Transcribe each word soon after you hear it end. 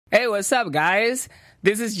Hey, what's up, guys?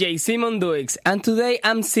 This is JC Monduix, and today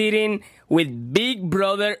I'm sitting with Big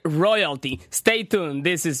Brother royalty. Stay tuned.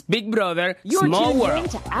 This is Big Brother You're Small tuned World. in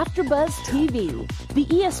to AfterBuzz TV, the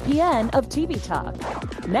ESPN of TV talk.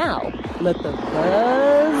 Now, let the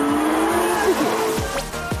buzz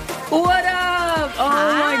begin. What up? Oh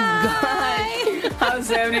my God.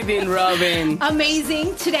 How's everything, Robin?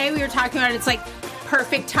 Amazing. Today we were talking about it's like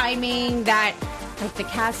perfect timing that like the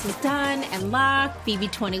cast is done and locked,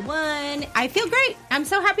 BB21. I feel great. I'm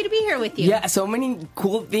so happy to be here with you. Yeah, so many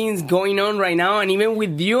cool things going on right now, and even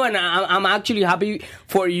with you, and I'm actually happy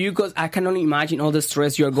for you because I can only imagine all the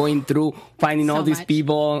stress you're going through, finding all these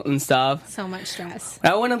people and stuff. So much stress.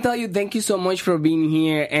 I want to tell you thank you so much for being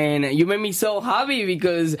here, and you made me so happy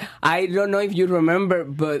because I don't know if you remember,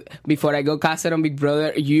 but before I got casted on Big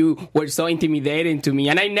Brother, you were so intimidating to me,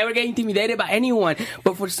 and I never get intimidated by anyone,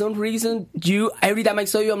 but for some reason, every time I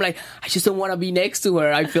saw you, I'm like, I just don't want to be next to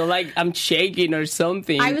her. I feel like I'm shaking or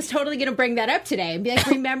something. I was totally going to bring that up today and be like,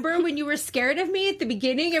 remember when you were scared of me at the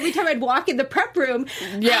beginning? Every time I'd walk in the prep room,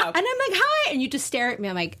 yeah, and I'm like, hi, and you just stare at me.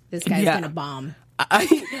 I'm like, this guy's going to bomb.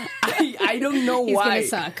 I don't know He's why.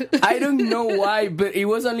 He's gonna suck. I don't know why, but it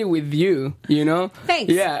was only with you, you know?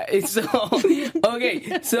 Thanks. Yeah, it's so...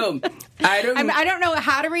 Okay, so... I don't know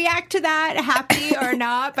how to react to that, happy or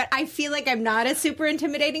not, but I feel like I'm not a super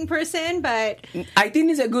intimidating person, but... I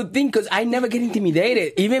think it's a good thing, because I never get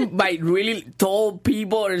intimidated, even by really tall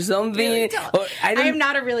people or something. Really tall. Or I am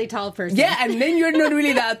not a really tall person. Yeah, and then you're not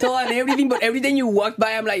really that tall and everything, but every time you walk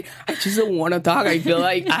by, I'm like, I just don't want to talk. I feel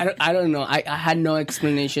like, I don't know. I had no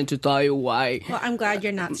explanation to tell you why. Well, I'm glad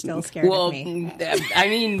you're not still scared of me. I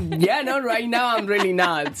mean, yeah, no, right now I'm really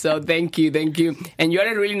not. So thank you. And you're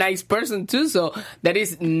a really nice person too, so that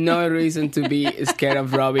is no reason to be scared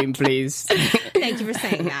of Robin, please. Thank you for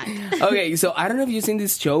saying that. Okay, so I don't know if you've seen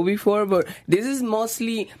this show before, but this is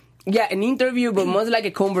mostly... Yeah, an interview, but most like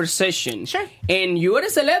a conversation. Sure. And you are a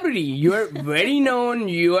celebrity. You are very known.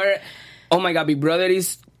 You are... Oh my God, Big Brother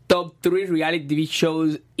is top 3 reality TV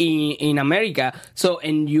shows in America. So,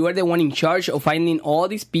 and you are the one in charge of finding all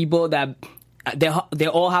these people that... They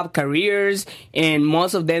all have careers, and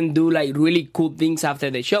most of them do like really cool things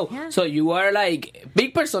after the show. Yeah. So you are like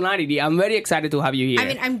big personality. I'm very excited to have you here. I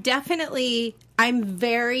mean, I'm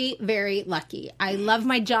very, very lucky. I love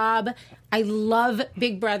my job. I love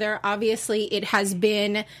Big Brother. Obviously, it has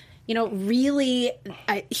been, really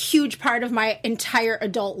a huge part of my entire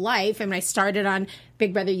adult life. I mean, I started on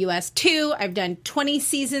Big Brother US 2. I've done 20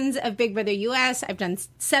 seasons of Big Brother US. I've done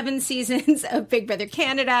 7 seasons of Big Brother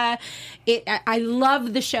Canada. I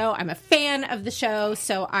love the show. I'm a fan of the show.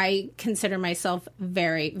 So I consider myself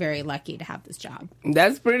very, very lucky to have this job.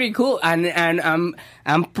 That's pretty cool. And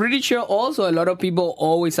I'm pretty sure also a lot of people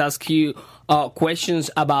always ask you questions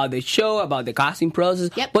about the show, about the casting process.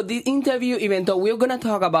 Yep. But the interview, even though we're going to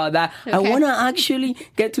talk about that, okay. I want to actually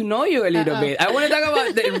get to know you a little bit. I want to talk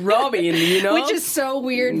about the Robin, Which is so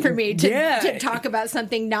weird for me to talk about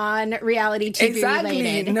something non-reality TV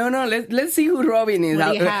related. No, let's see who Robin is.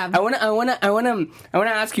 What do you have? I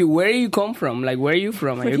wanna ask you, where do you come from? Like, where are you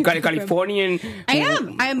from? Are you Californian?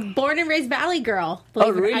 I'm born and raised Valley girl.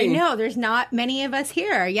 Oh, really? I know. There's not many of us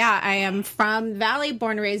here. Yeah, I am from Valley,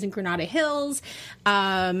 born and raised in Granada Hills.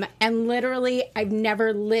 And literally, I've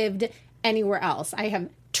never lived anywhere else. I have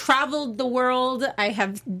traveled the world. I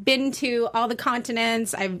have been to all the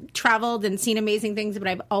continents. I've traveled and seen amazing things, but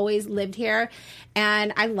I've always lived here.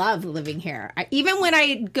 And I love living here. Even when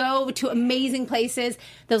I go to amazing places,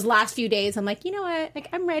 those last few days, I'm like, you know what? Like,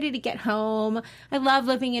 I'm ready to get home. I love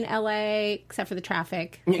living in LA, except for the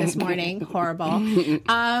traffic this morning. Horrible.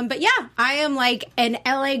 But yeah, I am like an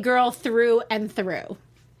LA girl through and through.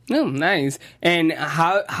 Oh, nice. And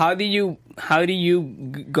how did you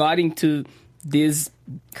got into this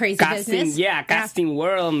crazy casting business? Yeah, casting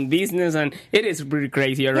world and business, and it is pretty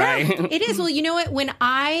crazy, right? It is. Well, you know what? When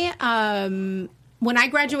I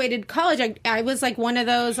graduated college, I was like one of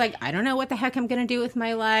those, like, I don't know what the heck I'm going to do with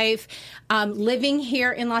my life. Living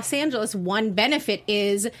here in Los Angeles, one benefit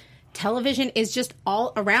is television is just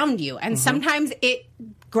all around you. And sometimes it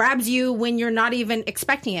grabs you when you're not even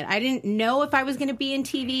expecting it. I didn't know if I was going to be in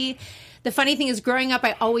TV. The funny thing is, growing up,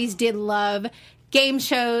 I always did love game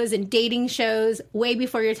shows and dating shows way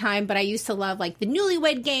before your time, but I used to love like the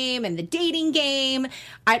Newlywed Game and the dating game.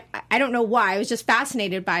 I don't know why. I was just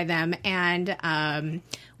fascinated by them. And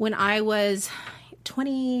when I was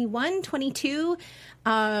 21, 22,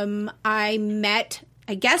 I met,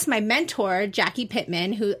 I guess, my mentor, Jackie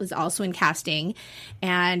Pittman, who was also in casting.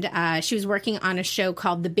 And she was working on a show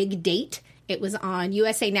called The Big Date. It was on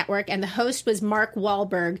USA Network, and the host was Mark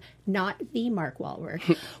Wahlberg, not the Mark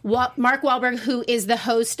Wahlberg. Mark Wahlberg, who is the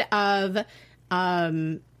host of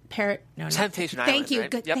Temptation Island. Thank you.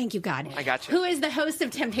 Right? Good, Yep. Thank you, God. I got you. Who is the host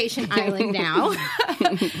of Temptation Island now?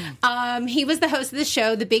 He was the host of the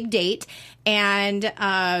show, The Big Date, and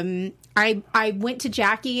I went to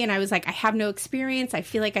Jackie and I was like, I have no experience. I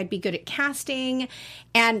feel like I'd be good at casting,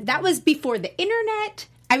 and that was before the internet.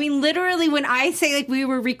 I mean, literally, when I say like we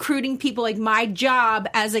were recruiting people, like my job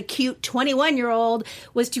as a cute 21-year-old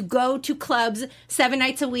was to go to clubs 7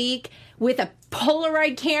 nights a week with a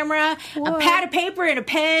Polaroid camera, a pad of paper, and a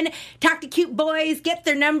pen, talk to cute boys, get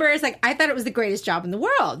their numbers. Like, I thought it was the greatest job in the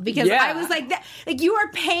world because I was like, you are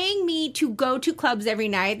paying me to go to clubs every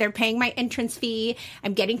night. They're paying my entrance fee.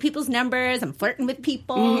 I'm getting people's numbers. I'm flirting with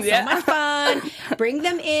people. So much fun. Bring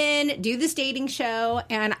them in, do this dating show.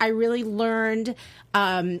 And I really learned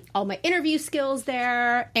all my interview skills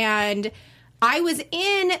there. And I was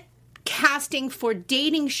in casting for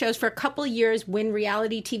dating shows for a couple of years when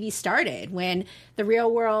reality TV started, when The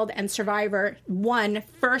Real World and Survivor 1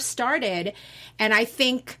 first started. And I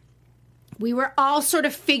think we were all sort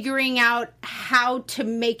of figuring out how to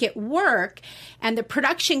make it work. And the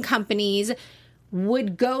production companies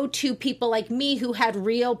would go to people like me who had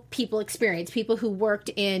real people experience, people who worked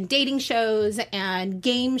in dating shows and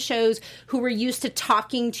game shows, who were used to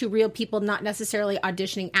talking to real people, not necessarily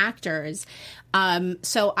auditioning actors.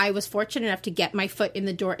 So I was fortunate enough to get my foot in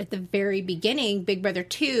the door at the very beginning. Big Brother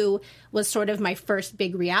 2 was sort of my first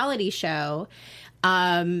big reality show.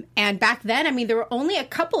 And back then, I mean, there were only a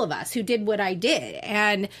couple of us who did what I did.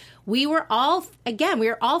 And we were all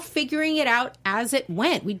figuring it out as it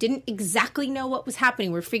went. We didn't exactly know what was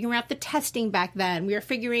happening. We were figuring out the testing back then. We were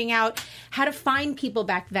figuring out how to find people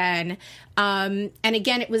back then. And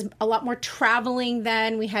again, it was a lot more traveling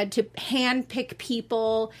then. We had to handpick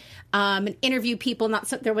people and interview people.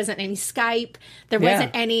 There wasn't any Skype. There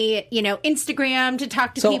wasn't any, Instagram to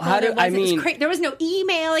talk to people. There was no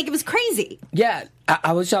email. Like, it was crazy. Yeah,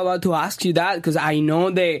 I was about to ask you that because I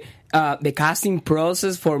know the casting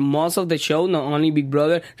process for most of the show, not only Big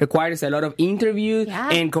Brother, requires a lot of interviews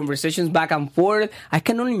and conversations back and forth. I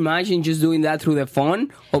can only imagine just doing that through the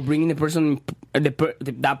phone or bringing the person,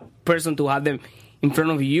 that person to have them in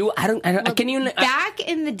front of you. I can't even. Back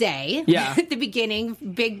in the day, at the beginning,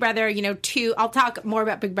 Big Brother, 2. I'll talk more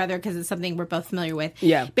about Big Brother because it's something we're both familiar with.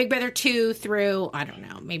 Yeah, Big Brother 2 through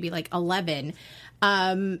maybe like 11.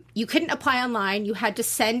 You couldn't apply online. You had to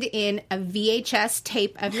send in a VHS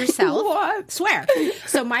tape of yourself. What? Swear.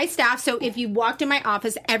 So my staff, if you walked in my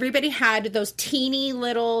office, everybody had those teeny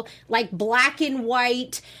little, like, black and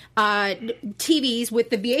white TVs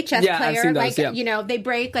with the VHS player. I've seen those, they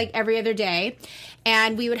break like every other day.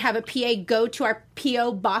 And we would have a PA go to our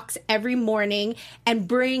PO box every morning and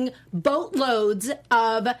bring boatloads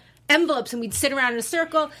of envelopes, and we'd sit around in a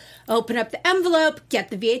circle, open up the envelope, get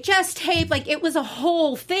the VHS tape. Like, it was a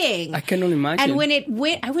whole thing. I can only imagine. And when it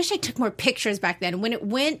went, I wish I took more pictures back then. When it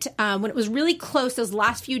went, when it was really close, those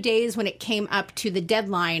last few days when it came up to the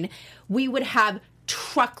deadline, we would have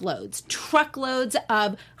truckloads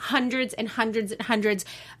of hundreds and hundreds and hundreds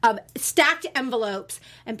of stacked envelopes,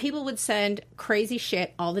 and people would send crazy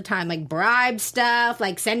shit all the time, like bribe stuff,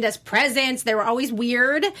 like send us presents. They were always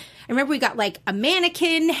weird. I remember we got like a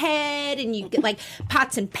mannequin head, and you get like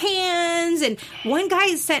pots and pans, and one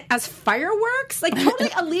guy sent us fireworks, like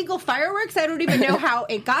totally illegal fireworks. I don't even know how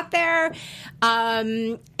it got there.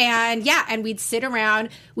 And we'd sit around,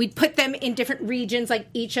 we'd put them in different regions, like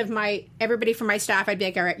everybody from my staff, I'd be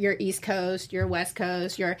like, all right, you're East Coast, you're West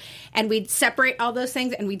Coast, and we'd separate all those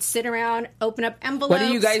things, and we'd sit around, open up envelopes. What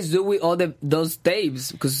do you guys do with all those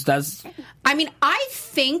tapes? Because that's... I mean,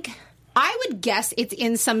 I would guess it's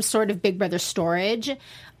in some sort of Big Brother storage.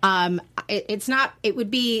 It's not, it would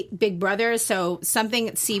be Big Brother, so something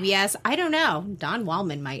at CBS. I don't know. Don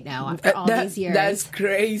Wallman might know after all these years. That's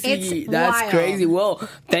crazy. It's wild. Crazy. Well,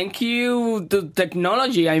 thank you to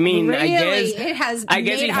technology. I mean, really, it has made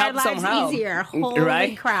it helped our lives somehow. easier. Holy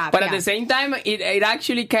right? crap. But at the same time, it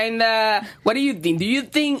actually kind of... What do you think? Do you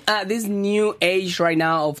think this new age right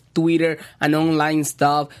now of Twitter and online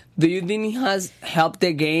stuff, do you think it has helped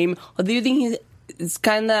the game? Or do you think it's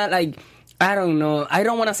kind of like... I don't know. I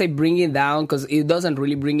don't want to say bring it down because it doesn't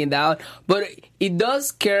really bring it down. But it does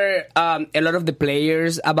scare a lot of the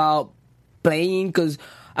players about playing, because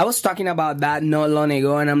I was talking about that not long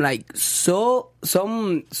ago, and I'm like, so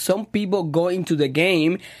some people go into the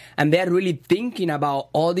game and they're really thinking about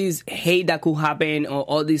all this hate that could happen or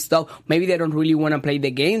all this stuff. Maybe they don't really want to play the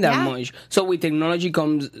game that much. So with technology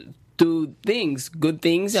comes two things, good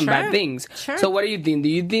things and bad things. Sure. So what do you think? Do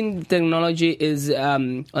you think technology is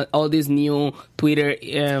all this new Twitter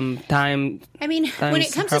time? I mean, when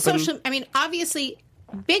it comes to social, I mean, obviously,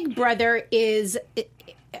 Big Brother is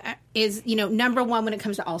number one when it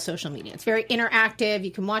comes to all social media. It's very interactive.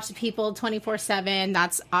 You can watch the people 24/7.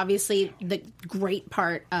 That's obviously the great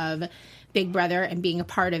part of Big Brother and being a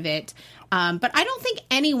part of it. But I don't think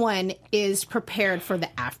anyone is prepared for the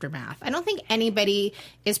aftermath. I don't think anybody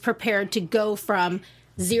is prepared to go from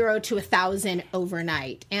 0 to 1,000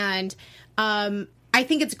 overnight. And I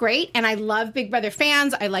think it's great, and I love Big Brother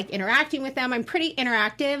fans. I like interacting with them. I'm pretty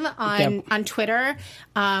interactive on Twitter.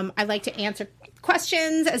 I like to answer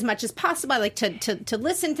questions as much as possible. I like to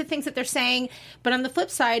listen to things that they're saying. But on the flip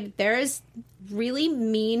side, there's really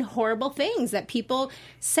mean, horrible things that people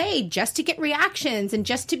say just to get reactions and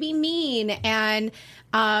just to be mean. And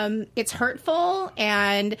it's hurtful,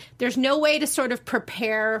 and there's no way to sort of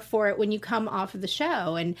prepare for it when you come off of the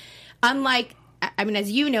show. And unlike as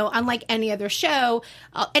you know, unlike any other show,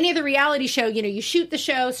 any other reality show, you shoot the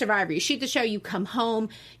show, Survivor, you shoot the show, you come home,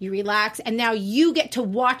 you relax, and now you get to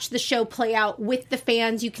watch the show play out with the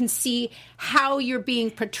fans. You can see how you're being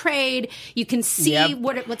portrayed. You can see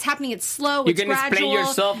what's happening. It's slow, it's gradual. You can explain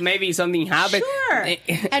yourself. Maybe something happened. Sure.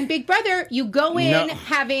 And Big Brother, you go in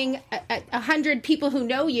having 100 people who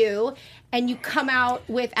know you, and you come out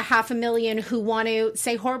with 500,000 who want to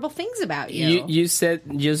say horrible things about you. You said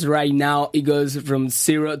just right now it goes from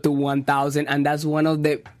 0 to 1,000, and that's one of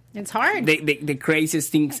the... It's hard. The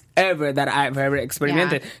craziest things ever that I've ever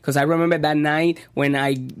experimented. Because I remember that night when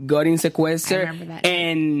I got in sequester,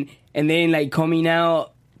 and then like coming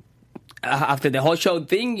out after the whole show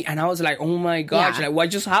thing, and I was like, oh my gosh, like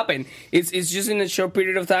what just happened? It's just in a short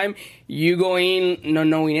period of time, you go in not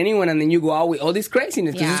knowing anyone, and then you go out with all this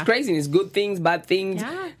craziness. Because it's craziness, good things, bad things.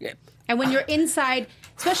 Yeah. And when you're inside,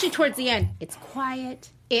 especially towards the end, it's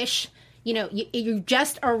quiet-ish. You're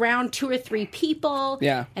just around 2 or 3 people.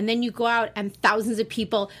 Yeah. And then you go out and thousands of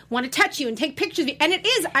people want to touch you and take pictures of you. And it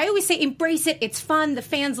is, I always say, embrace it. It's fun. The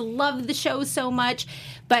fans love the show so much.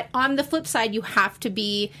 But on the flip side, you have to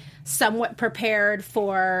be somewhat prepared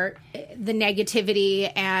for the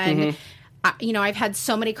negativity. And, I've had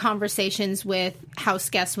so many conversations with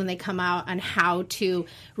house guests when they come out on how to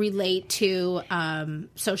relate to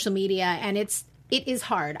social media. And it is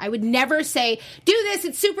hard. I would never say, do this,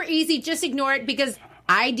 it's super easy, just ignore it, because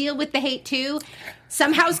I deal with the hate too.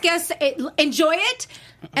 Some house guests enjoy it,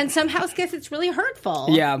 and some house guests it's really hurtful.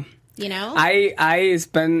 Yeah. I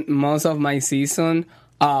spent most of my season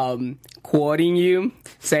quoting you,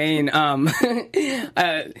 saying,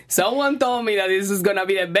 someone told me that this is gonna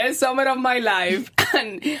be the best summer of my life,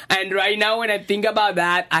 and right now when I think about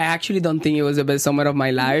that, I actually don't think it was the best summer of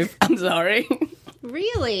my life. I'm sorry.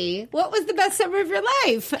 Really? What was the best summer of your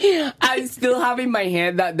life? I still have in my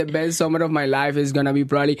head that the best summer of my life is going to be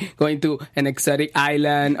probably going to an exotic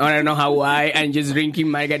island, or I don't know, Hawaii, and just drinking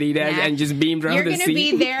margaritas and just being around the sea. You're going to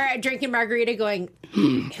be there drinking margarita going,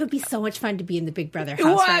 it would be so much fun to be in the Big Brother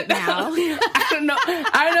house right now. I don't know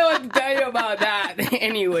what to tell you about that.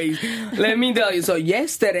 Anyways, let me tell you. So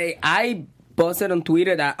yesterday, I posted on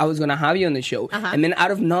Twitter that I was going to have you on the show. And then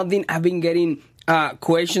out of nothing, I've been getting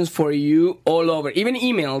questions for you all over, even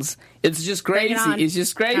emails. It's just crazy. It's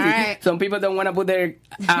just crazy. Right. Some people don't want to put their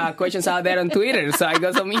questions out there on Twitter, so I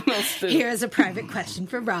got some emails too. Here's a private question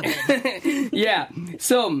for Robin. Yeah.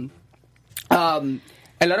 So, a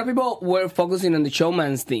lot of people were focusing on the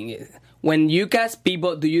showman's thing. When you cast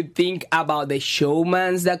people, do you think about the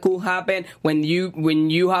showmans that could happen? When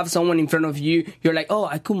you have someone in front of you, you're like, oh,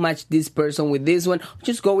 I could match this person with this one.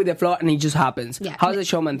 Just go with the flow, and it just happens. Yeah. How the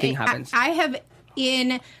showman thing happens? I have,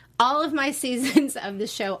 in all of my seasons of the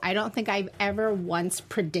show, I don't think I've ever once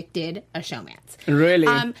predicted a showman's. Really?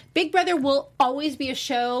 Big Brother will always be a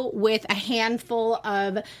show with a handful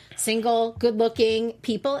of single, good-looking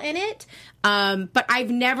people in it. But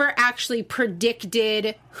I've never actually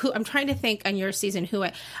predicted who. I'm trying to think on your season who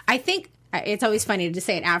I think it's always funny to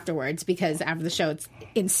say it afterwards, because after the show it's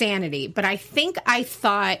insanity. But I think I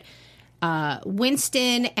thought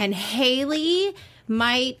Winston and Haley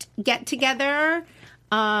might get together.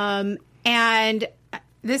 And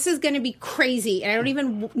this is going to be crazy. And I don't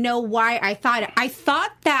even know why I thought it. I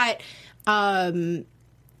thought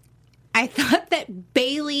that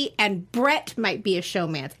Bailey and Brett might be a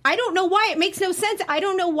showman. I don't know why. It makes no sense. I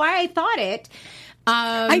don't know why I thought it.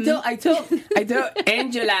 I told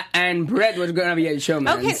Angela and Brett was going to be a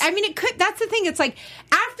showman. Okay, I mean, it could. That's the thing. It's like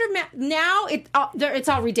after now, it's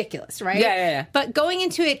all ridiculous, right? Yeah. But going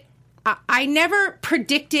into it, I never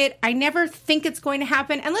predict it. I never think it's going to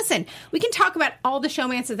happen. And listen, we can talk about all the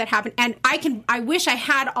showmances that happen. And I wish I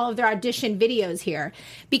had all of their audition videos here,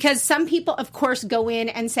 because some people, of course, go in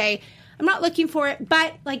and say, I'm not looking for it,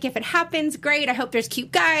 but like if it happens, great. I hope there's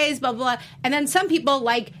cute guys, blah, blah, blah. And then some people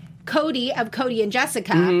like Cody of Cody and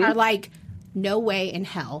Jessica are like, no way in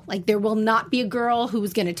hell. Like, there will not be a girl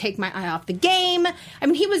who's going to take my eye off the game. I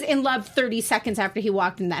mean, he was in love 30 seconds after he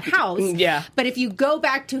walked in that house. Yeah. But if you go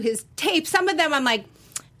back to his tape, some of them I'm like,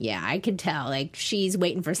 yeah, I could tell. Like, she's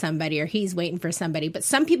waiting for somebody or he's waiting for somebody. But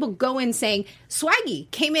some people go in saying,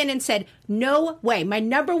 Swaggy came in and said, no way. My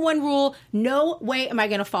number one rule, no way am I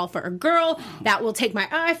going to fall for a girl that will take my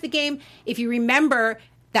eye off the game. If you remember,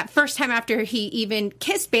 that first time after he even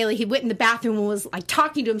kissed Bailey, he went in the bathroom and was like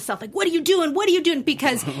talking to himself, like, what are you doing? What are you doing?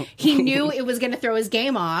 Because he knew it was going to throw his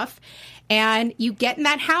game off. And you get in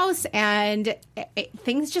that house and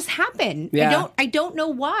things just happen. Yeah. I don't know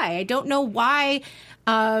why.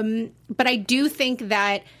 But I do think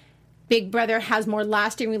that Big Brother has more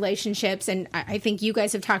lasting relationships. And I think you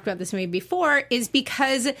guys have talked about this maybe before, is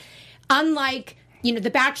because unlike,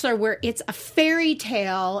 The Bachelor, where it's a fairy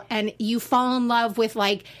tale and you fall in love with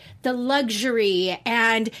like the luxury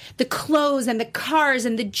and the clothes and the cars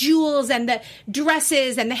and the jewels and the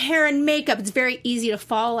dresses and the hair and makeup, it's very easy to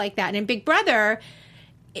fall like that. And in Big Brother,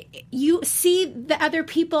 you see the other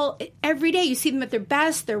people every day. You see them at their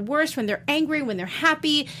best, their worst, when they're angry, when they're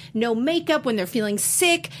happy, no makeup, when they're feeling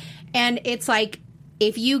sick. And it's like,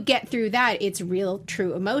 if you get through that, it's real,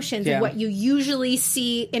 true emotions. Yeah. And what you usually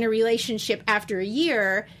see in a relationship after a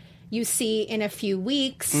year, you see in a few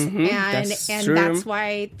weeks. And that's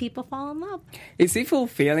why people fall in love. It's a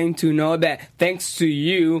fulfilling to know that thanks to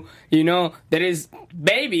you, there is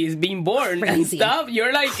babies being born and stuff.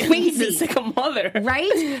 You're like the second mother.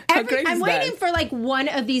 Right? I'm waiting for like one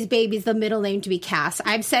of these babies, the middle name to be Cass.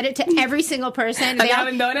 I've said it to every single person. And they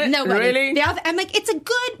haven't done it? Nobody. Really? I'm like, it's a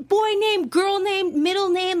good boy name, girl name, middle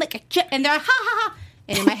name, and they're like, ha ha ha.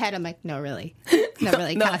 And in my head, I'm like, no, really.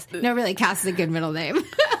 Cass is a good middle name.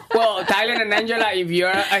 Well, Tyler and Angela, if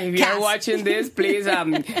you're watching this, please,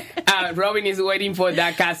 Robin is waiting for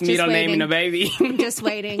that Cass middle name in a baby. Just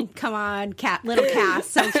waiting. Come on, little Cass,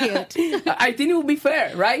 so cute. I think it would be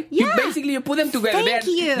fair, right? Yeah. You put them together. Thank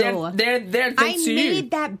you. They're thanks to you. I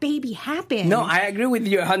made that baby happen. No, I agree with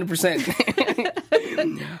you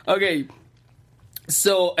 100%. Okay.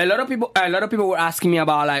 So a lot of people were asking me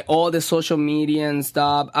about like all the social media and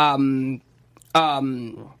stuff.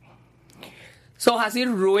 So has it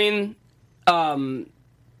ruined the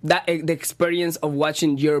experience of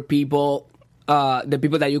watching your people, the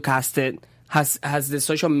people that you casted? Has the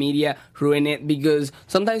social media ruined it? Because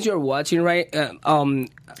sometimes you're watching, right, and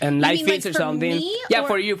live feeds like or something. Yeah,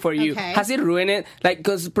 for you. Okay. Has it ruined it? Like,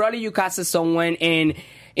 because probably you casted someone and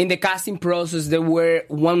in the casting process they were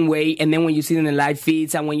one way, and then when you see them in the live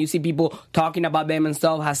feeds and when you see people talking about them and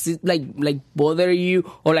stuff, has it like bother you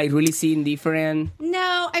or like really seeing different?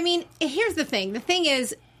 No, I mean, here's the thing. The thing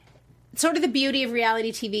is, sort of the beauty of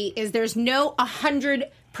reality TV is there's no 100%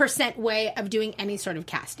 way of doing any sort of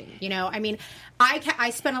casting. I mean, I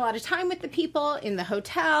spend a lot of time with the people in the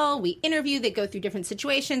hotel. We interview. They go through different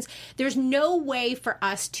situations. There's no way for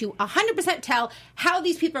us to 100% tell how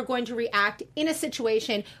these people are going to react in a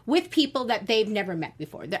situation with people that they've never met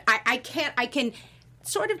before. I can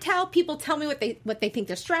sort of tell. People tell me what they think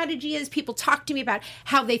their strategy is. People talk to me about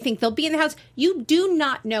how they think they'll be in the house. You do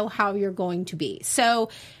not know how you're going to be. So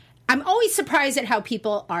I'm always surprised at how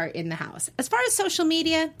people are in the house. As far as social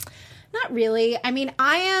media, not really. I mean,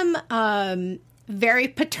 I am very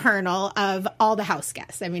paternal of all the house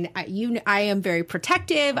guests. I mean, I am very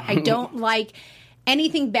protective. I don't like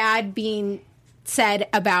anything bad being said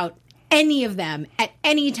about any of them at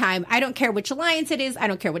any time. I don't care which alliance it is. I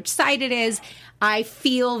don't care which side it is. I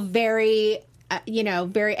feel very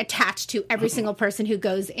very attached to every single person who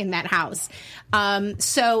goes in that house.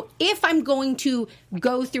 So if I'm going to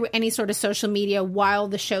go through any sort of social media while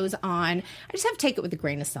the show's on, I just have to take it with a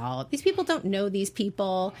grain of salt. These people don't know these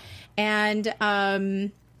people. And,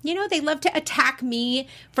 they love to attack me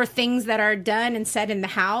for things that are done and said in the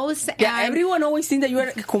house. Yeah, everyone always thinks that you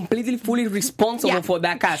are completely, fully responsible for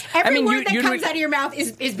that cast. Every word that comes out of your mouth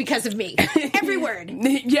is because of me. Every word.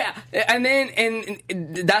 Yeah, and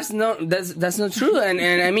that's not true.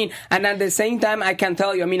 And I mean, and at the same time, I can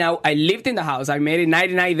tell you, I mean, I lived in the house. I made it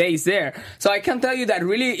 99 days there. So I can tell you that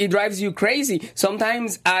really it drives you crazy.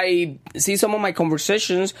 Sometimes I see some of my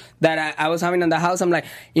conversations that I was having in the house. I'm like,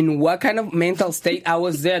 in what kind of mental state I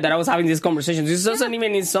was there there that I was having this conversation. This doesn't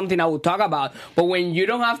even is something I would talk about. But when you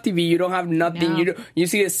don't have TV, you don't have nothing. No. You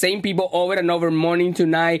see the same people over and over, morning to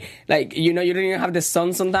night. Like, you don't even have the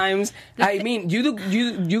sun sometimes. I mean, you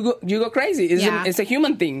go crazy. It's a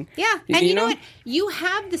human thing. Yeah, and you know what? You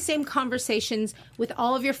have the same conversations with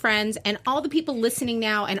all of your friends and all the people listening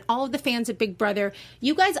now and all of the fans of Big Brother.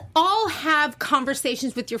 You guys all have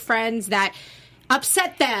conversations with your friends that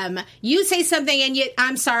upset them. You say something and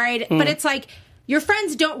I'm sorry, but it's like your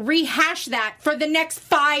friends don't rehash that for the next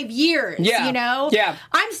 5 years, you know? Yeah.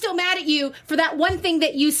 I'm still mad at you for that one thing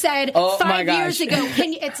that you said 5 years ago.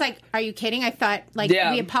 It's like, are you kidding? I thought,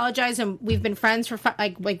 we apologize and we've been friends for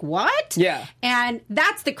like what? Yeah. And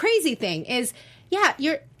that's the crazy thing is,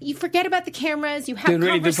 you forget about the cameras, you have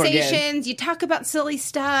conversations, you talk about silly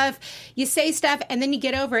stuff, you say stuff, and then you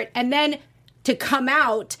get over it. And then to come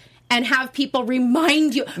out and have people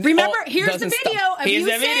remind you. Remember, here's the video of you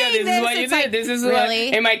saying this. This is what you did. This is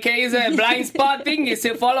really? In my case, a blind spot thing is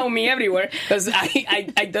to follow me everywhere. Because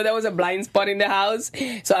I thought there was a blind spot in the house.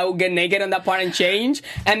 So I would get naked on that part and change.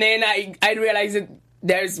 And then I realized that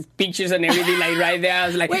there's pictures and everything like right there. I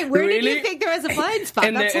was like, wait, where really? did you think there was a blind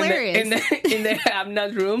spot? That's hilarious. In the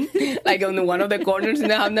Hamnat room, like on one of the corners in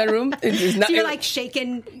the Hamnat room. So you're like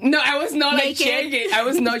shaking. No, I was not naked. Like shaking. I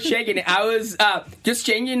was not shaking it. I was just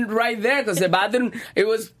changing right there because the bathroom, it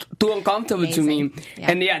was too uncomfortable to me.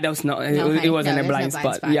 Yeah. And that was not. It wasn't a blind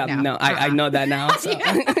spot. Yeah, no, I know that now. So.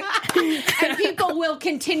 And people will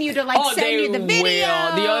continue to send you the video.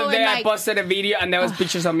 Will. The other day I posted a video and there was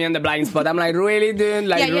pictures of me on the blind spot. I'm like, really, dude?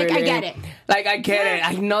 Like, really? I get it. Like, I get it.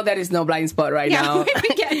 I know there is no blind spot right now.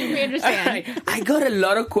 We get it. We understand. I got a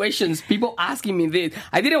lot of questions. People asking me this.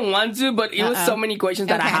 I didn't want to, but it was so many questions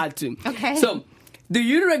that I had to. Okay. So, do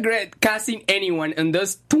you regret casting anyone in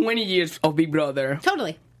those 20 years of Big Brother?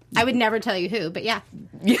 Totally. I would never tell you who, but yeah.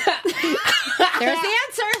 Yeah. There's the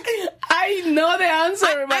answer. I know the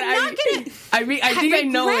answer, but I'm not gonna. I think I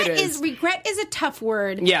know it is. Regret is a tough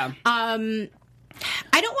word. Yeah.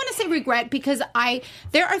 I don't want to say regret because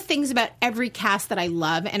there are things about every cast that I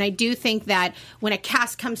love, and I do think that when a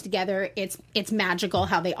cast comes together, it's magical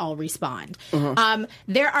how they all respond.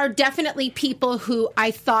 There are definitely people who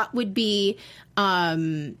I thought would be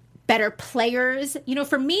better players.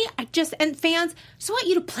 For me, and fans, I just want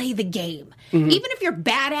you to play the game. Even if you're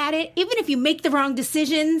bad at it, even if you make the wrong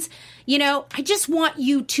decisions, I just want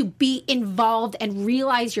you to be involved and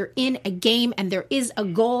realize you're in a game and there is a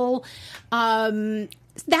goal.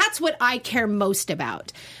 That's what I care most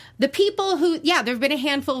about. The people who, there have been a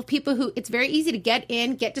handful of people who it's very easy to get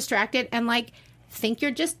in, get distracted, and think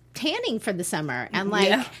you're just tanning for the summer. And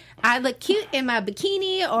I look cute in my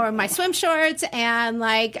bikini or my swim shorts and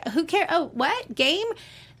who cares? Oh, what? Game?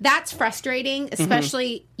 That's frustrating,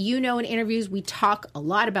 especially, in interviews, we talk a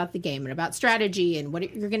lot about the game and about strategy and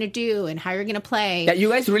what you're going to do and how you're going to play. Yeah, you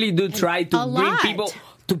guys really do try to bring people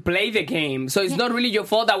to play the game. So it's not really your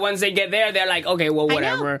fault that once they get there, they're like, okay, well,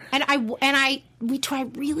 whatever. And we try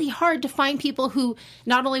really hard to find people who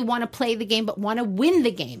not only want to play the game, but want to win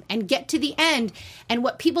the game and get to the end. And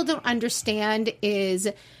what people don't understand is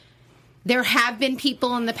there have been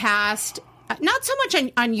people in the past, not so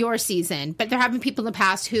much on your season, but there have been people in the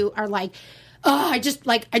past who are like, oh, I just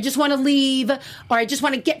want to leave, or I just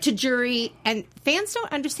want to get to jury. And fans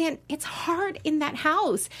don't understand it's hard in that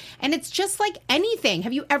house. And it's just like anything.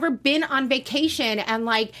 Have you ever been on vacation and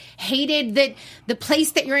hated the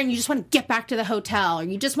place that you're in? You just want to get back to the hotel, or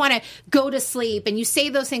you just want to go to sleep, and you say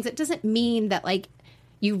those things. It doesn't mean that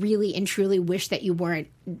you really and truly wish that you weren't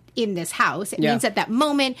in this house. It means at that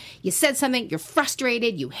moment you said something, you're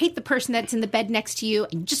frustrated, you hate the person that's in the bed next to you,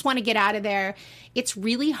 and you just want to get out of there. It's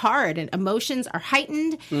really hard, and emotions are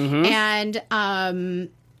heightened. And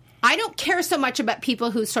I don't care so much about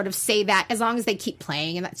people who sort of say that as long as they keep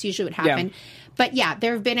playing, and that's usually what happened. But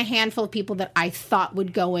there have been a handful of people that I thought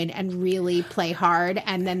would go in and really play hard,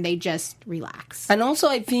 and then they just relax. And also,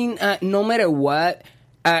 I think no matter what,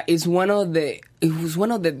 it was one of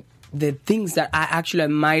the things that I actually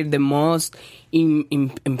admire the most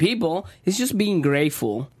in people is just being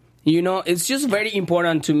grateful. It's just very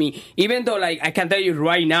important to me. Even though, I can tell you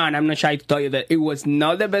right now, and I'm not shy to tell you that it was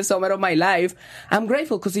not the best summer of my life, I'm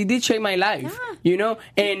grateful because it did change my life.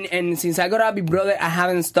 And since I got a Big Brother, I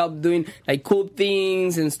haven't stopped doing cool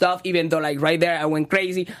things and stuff. Even though right there, I went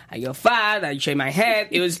crazy. I got fat. I shaved my head.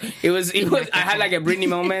 It was. I had a Britney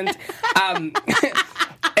moment.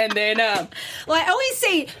 And then, well, I always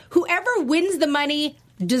say, whoever wins the money,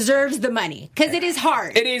 deserves the money because it is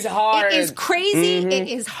hard. It is hard. It is crazy. It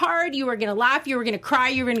is hard. You are going to laugh. You are going to cry.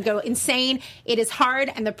 You're going to go insane. It is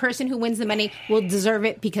hard, and the person who wins the money will deserve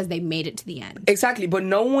it because they made it to the end. Exactly, but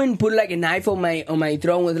no one put like a knife on my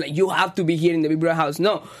throat was like, you have to be here in the Big Brother house.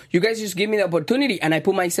 No, you guys just give me the opportunity, and I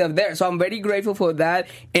put myself there. So I'm very grateful for that,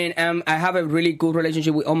 and I have a really good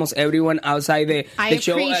relationship with almost everyone outside the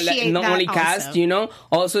show. Not only cast,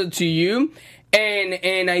 also to you.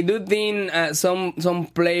 And I do think some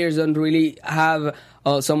players don't really have,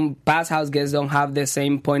 some past house guests don't have the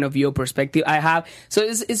same point of view or perspective I have. So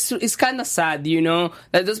it's kind of sad,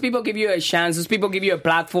 that those people give you a chance, those people give you a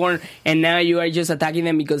platform, and now you are just attacking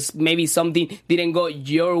them because maybe something didn't go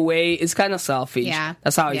your way. It's kind of selfish. Yeah,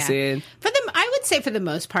 that's how I see it. I would say for the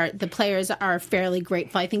most part, the players are fairly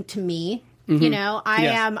grateful. I think to me,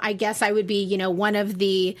 I guess I would be, one of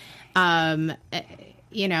the.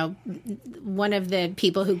 One of the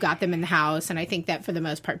people who got them in the house. And I think that for the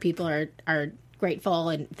most part, people are grateful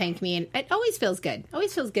and thank me. And it always feels good.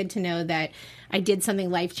 Always feels good to know that I did something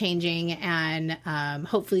life-changing, and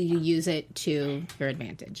hopefully you use it to your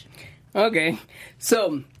advantage. Okay.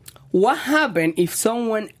 So what happened if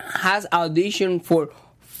someone has auditioned for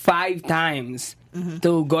 5 times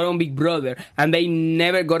to go on Big Brother and they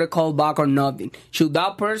never got a call back or nothing? Should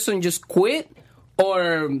that person just quit,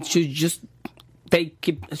 or should they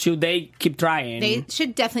keep trying? They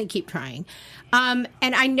should definitely keep trying. And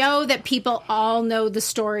I know that people all know the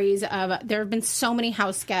stories of, there have been so many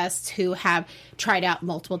house guests who have tried out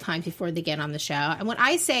multiple times before they get on the show. And what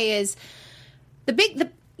I say is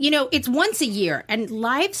it's once a year, and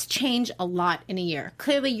lives change a lot in a year.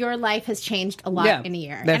 Clearly your life has changed a lot in a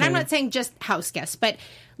year. Definitely. And I'm not saying just house guests, but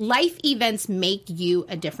life events make you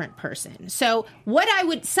a different person. So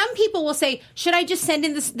some people will say, should I just send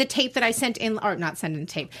in the tape that I sent in, or not send in the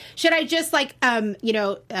tape? Should I just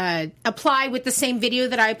apply with the same video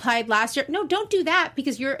that I applied last year? No, don't do that,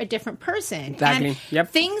 because you're a different person. Exactly. And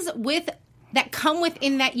things that come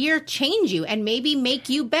within that year change you and maybe make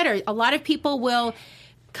you better. A lot of people will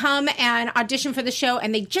come and audition for the show,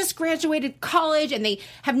 and they just graduated college and they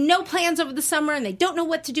have no plans over the summer and they don't know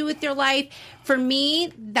what to do with their life. For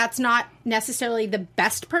me, that's not necessarily the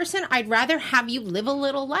best person. I'd rather have you live a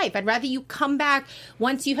little life. I'd rather you come back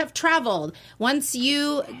once you have traveled, once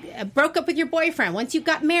you broke up with your boyfriend, once you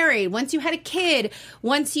got married, once you had a kid,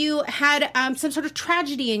 once you had some sort of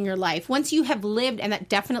tragedy in your life, once you have lived, and that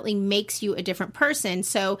definitely makes you a different person.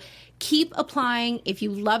 So keep applying. If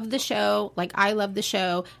you love the show, like I love the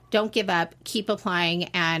show, don't give up. Keep applying,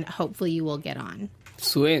 and hopefully you will get on.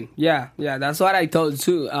 Sweet. Yeah. That's what I thought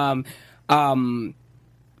too.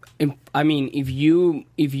 I mean, if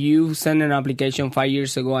you send an application 5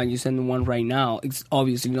 years ago and you send one right now, it's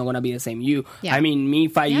obviously not gonna be the same you. Yeah. I mean, me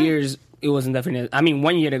 5 years, it wasn't definite. I mean,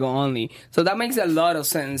 1 year ago only. So that makes a lot of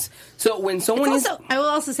sense. So when someone I will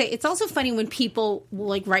also say, it's also funny when people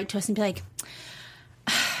will write to us and be like,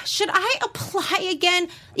 should I apply again?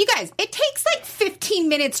 You guys, it takes 15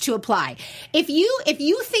 minutes to apply. If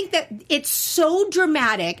you think that it's so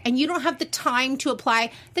dramatic and you don't have the time to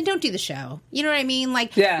apply, then don't do the show. You know what I mean?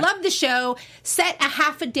 Love the show, set a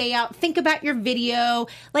half a day out, think about your video.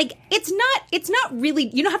 It's not really,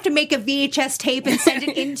 you don't have to make a VHS tape and send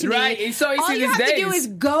it in to me. Right, it's so easy. All you have to do is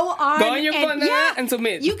go on your phone and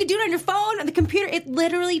submit. You could do it on your phone, on the computer. It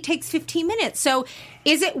literally takes 15 minutes. So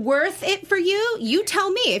is it worth it for you? You tell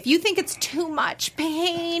me. If you think it's too much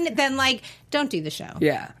pain, then don't do the show.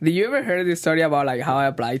 Yeah. Did you ever heard this story about how I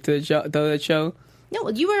applied to the show? No,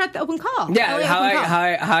 you were at the open call. Yeah,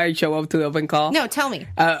 how I show up to the open call. No, tell me.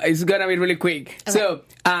 It's gonna be really quick. Okay. So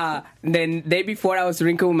then day before, I was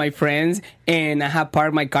drinking with my friends, and I had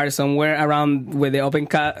parked my car somewhere around where the open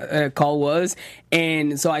call was,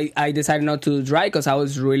 and so I decided not to drive because I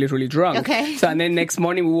was really, really drunk. Okay. So and then next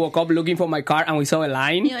morning we woke up looking for my car, and we saw a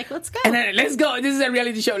line. You're like, let's go. And then, let's go. This is a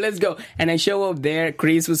reality show. Let's go. And I show up there.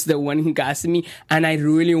 Chris was the one who got me, and I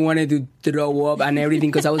really wanted to throw up and everything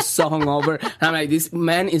because I was so hungover. And I'm like, this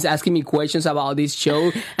man is asking me questions about this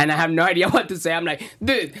show, and I have no idea what to say. I'm like,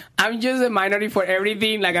 dude, I'm just a minority for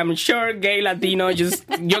everything. I'm short, gay, Latino.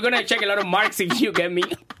 You're gonna check a lot of marks if you get me.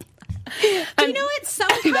 And you know what?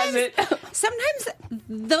 Sometimes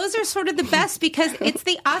those are sort of the best because it's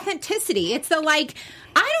the authenticity. It's the I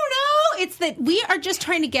don't know it's that we are just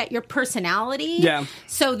trying to get your personality. Yeah.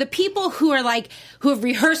 So the people who are like, who have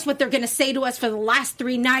rehearsed what they're going to say to us for the last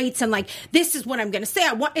 3 nights and like, this is what I'm going to say.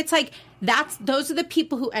 It's like, those are the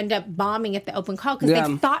people who end up bombing at the open call because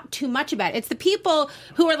they've thought too much about it. It's the people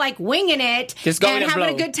who are like winging it and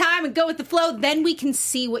having a good time and go with the flow. Then we can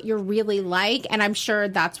see what you're really like. And I'm sure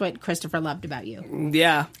that's what Christopher loved about you.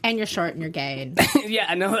 Yeah. And you're short and you're gay. And yeah,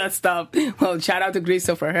 I know that stuff. Well, shout out to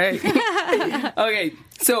Christopher. Hey. Okay,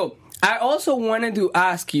 so I also wanted to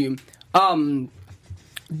ask you, do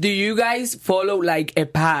you guys follow like a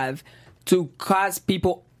path to cast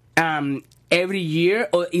people every year,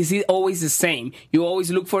 or is it always the same? You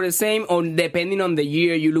always look for the same, or depending on the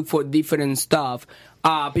year, you look for different stuff?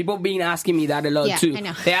 People been asking me that a lot too. I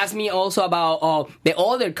know. They ask me also about the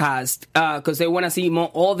older cast because they want to see more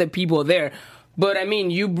all the people there. But I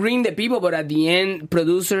mean, you bring the people, but at the end,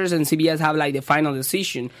 producers and CBS have like the final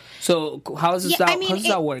decision. So how does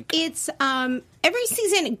that work? It's every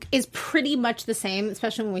season is pretty much the same,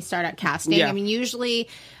 especially when we start out casting. Yeah. I mean, usually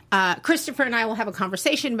Christopher and I will have a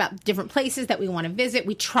conversation about different places that we want to visit.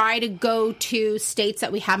 We try to go to states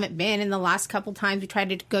that we haven't been in the last couple times. We try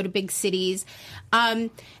to go to big cities. And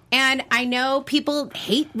I know people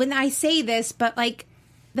hate when I say this, but like,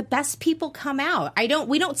 the best people come out.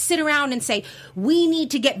 We don't sit around and say, we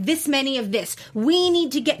need to get this many of this. We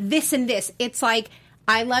need to get this and this. It's like,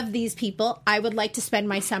 I love these people. I would like to spend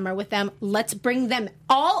my summer with them. Let's bring them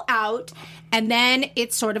all out. And then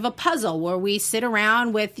it's sort of a puzzle where we sit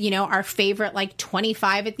around with, our favorite like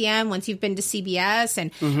 25 at the end once you've been to CBS.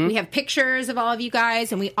 And we have pictures of all of you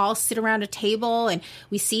guys and we all sit around a table and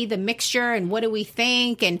we see the mixture and what do we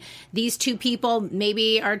think? And these two people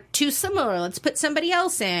maybe are too similar. Let's put somebody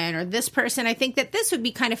else in, or this person. I think that this would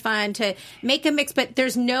be kind of fun to make a mix, but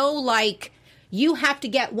there's no like, you have to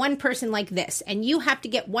get one person like this, and you have to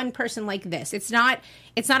get one person like this. It's not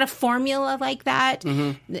a formula like that.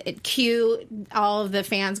 Cue all of the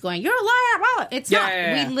fans going, "You're a liar!" Well, it's not.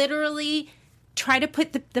 Yeah. We literally try to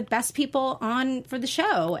put the best people on for the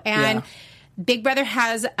show, and Big Brother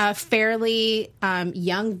has a fairly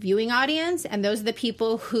young viewing audience, and those are the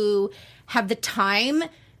people who have the time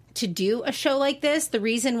to do a show like this. The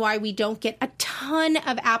reason why we don't get a ton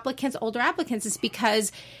of older applicants, is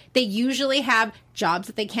because they usually have jobs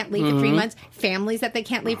that they can't leave for 3 months, families that they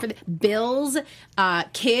can't leave for bills,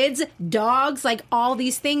 kids, dogs, like all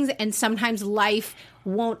these things. And sometimes life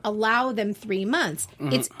won't allow them 3 months.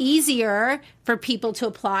 It's easier for people to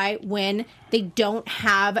apply when they don't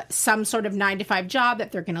have some sort of 9-to-5 job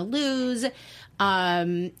that they're going to lose.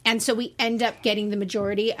 And so we end up getting the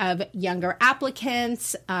majority of younger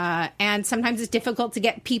applicants. And sometimes it's difficult to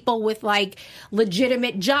get people with like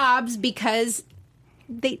legitimate jobs because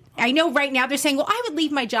I know right now they're saying, well, I would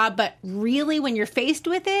leave my job, but really when you're faced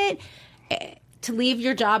with it, to leave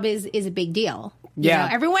your job is a big deal. Yeah.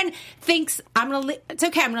 Everyone thinks it's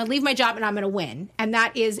okay. I'm going to leave my job and I'm going to win. And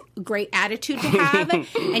that is a great attitude to have.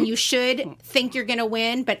 And you should think you're going to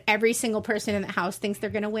win, but every single person in the house thinks they're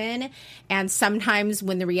going to win. And sometimes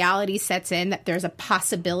when the reality sets in that there's a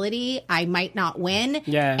possibility I might not win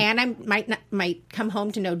and I might come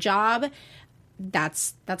home to no job,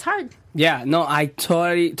 that's hard. Yeah, no, I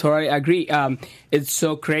totally agree. It's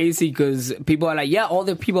so crazy because people are like, all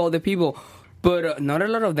the people. But not a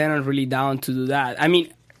lot of them are really down to do that. I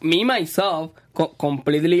mean, me, myself,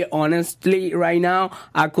 completely honestly, right now,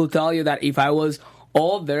 I could tell you that if I was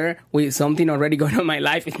older with something already going on in my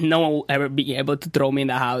life, no one will ever be able to throw me in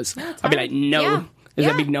the house. I'd be like, no. Yeah.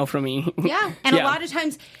 It's a big no from me. Yeah. And a lot of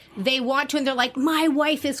times they want to, and they're like, my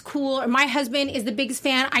wife is cool, or my husband is the biggest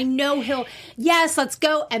fan. I know yes, let's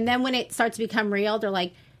go. And then when it starts to become real, they're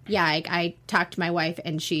like, I talked to my wife,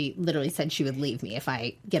 and she literally said she would leave me if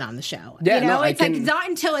I get on the show. Yeah, it's like not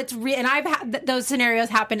until it's real. And I've had those scenarios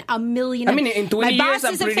happen a million. I mean, in 20 my years,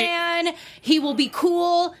 boss is a fan. He will be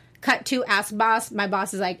cool. Cut to ask boss. My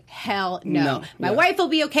boss is like, hell no. My wife will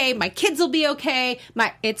be okay. My kids will be okay.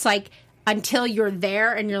 It's like until you're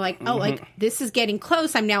there and you're like, oh, like this is getting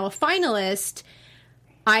close. I'm now a finalist.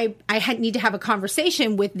 I need to have a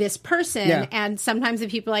conversation with this person. Yeah. And sometimes the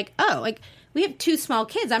people are like, oh, like, we have 2 small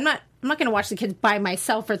kids. I'm not going to watch the kids by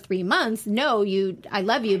myself for 3 months. No, I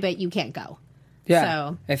love you, but you can't go. Yeah,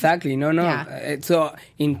 so, exactly. No. Yeah. So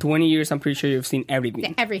in 20 years, I'm pretty sure you've seen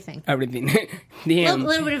everything. Everything. A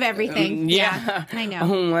little bit of everything. Yeah, I know.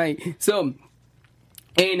 Oh my. So,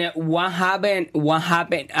 and what happened?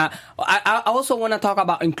 I also want to talk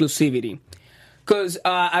about inclusivity. Because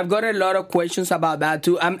I've got a lot of questions about that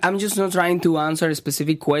too. I'm just not trying to answer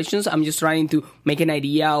specific questions. I'm just trying to make an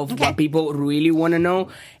idea of what people really want to know.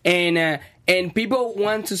 And people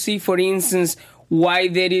want to see, for instance, why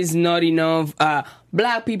there is not enough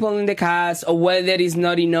black people in the cast, or why there is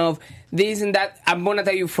not enough this and that. I'm gonna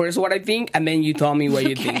tell you first what I think, and then you tell me what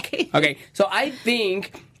you think. Okay, so I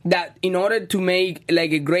think that in order to make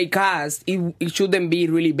like a great cast, it shouldn't be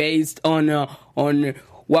really based on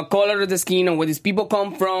what color of the skin, or where these people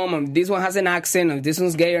come from, or this one has an accent, or this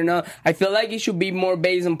one's gay or not. I feel like it should be more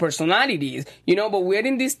based on personalities, but we're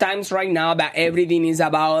in these times right now that everything is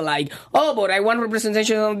about like, oh, but I want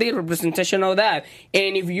representation of this, representation of that.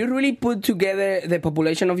 And if you really put together the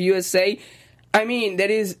population of USA, I mean, there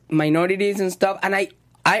is minorities and stuff, and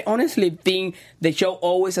I honestly think the show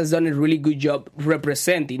always has done a really good job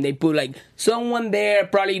representing. They put like someone there,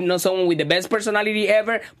 probably not someone with the best personality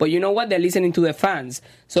ever, but you know what? They're listening to the fans.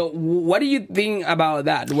 So what do you think about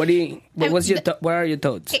that? What are your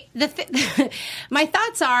thoughts? My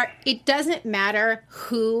thoughts are, it doesn't matter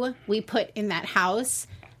who we put in that house.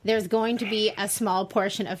 There's going to be a small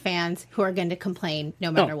portion of fans who are going to complain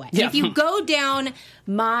no matter what. Yeah. If you go down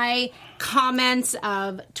my comments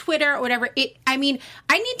of Twitter or whatever, I need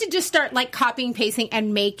to just start like copying, pasting,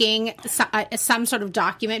 and making some sort of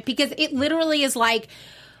document, because it literally is like,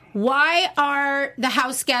 why are the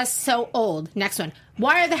house guests so old? Next one.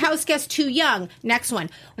 Why are the house guests too young? Next one.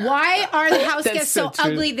 Why are the house guests so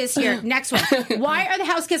ugly this year? Next one. Why are the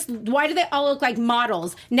house guests? Why do they all look like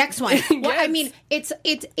models? Next one. Well, I mean,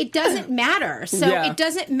 it doesn't matter. So it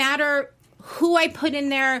doesn't matter who I put in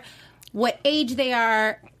there, what age they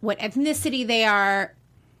are, what ethnicity they are.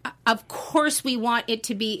 Of course, we want it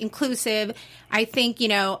to be inclusive. I think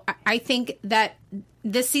that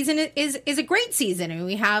this season is a great season. I mean,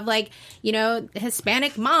 we have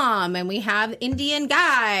Hispanic mom, and we have Indian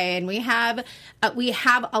guy, and we have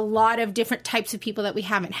a lot of different types of people that we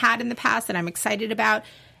haven't had in the past that I'm excited about.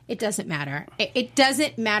 It doesn't matter. It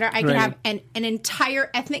doesn't matter. I can have an entire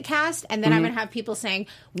ethnic cast, and then I'm going to have people saying,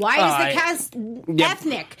 why is the cast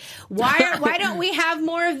ethnic? Why don't we have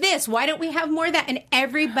more of this? Why don't we have more of that? And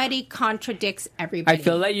everybody contradicts everybody. I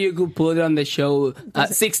feel like you could put on the show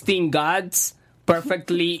 16 gods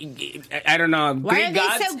perfectly. I don't know. Why are they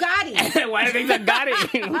so gaudy? Why are they so gaudy?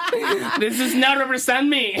 This does not represent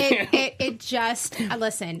me. It just,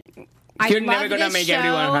 listen. You're never going to make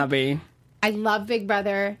everyone happy. I love Big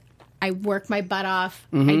Brother. I work my butt off.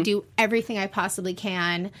 I do everything I possibly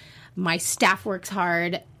can. My staff works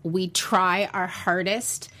hard. We try our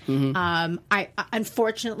hardest.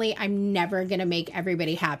 Unfortunately, I'm never going to make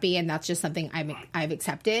everybody happy, and that's just something I've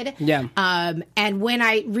accepted. Yeah. And when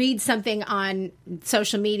I read something on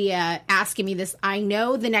social media asking me this, I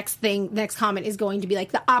know the next comment is going to be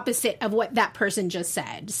like the opposite of what that person just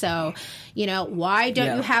said. So, why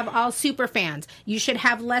don't you have all super fans? You should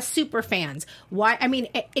have less super fans. Why? I mean,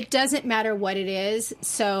 it doesn't matter what it is.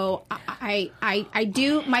 So I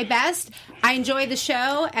do my best. I enjoy the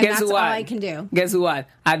show, and that's all I can do. Guess what?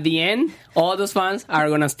 At the end, all those fans are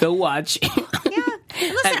going to still watch.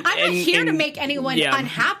 Listen, I'm not here to make anyone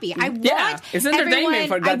unhappy. I want it's entertainment,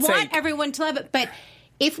 for God's sake. I want everyone to love it. But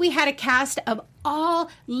if we had a cast of all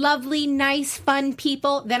lovely, nice, fun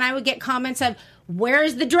people, then I would get comments of,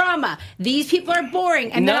 where's the drama? These people are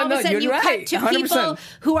boring. And then all of a sudden you cut to 100%. People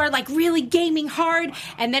who are like really gaming hard.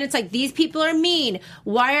 And then it's like, these people are mean.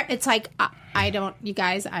 It's like, I don't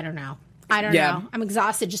know. I don't know. I'm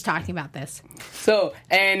exhausted just talking about this. So,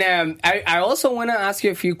 and I also want to ask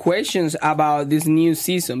you a few questions about this new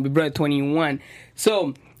season, Big Brother 21.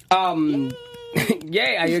 So, are you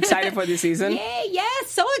excited for this season? Yes,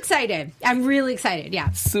 so excited. I'm really excited,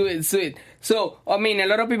 yeah. Sweet. So, I mean, a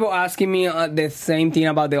lot of people asking me the same thing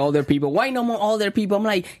about the older people. Why no more older people? I'm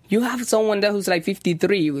like, you have someone there who's like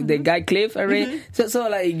 53, the guy Cliff, right? So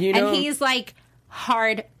like, And he's like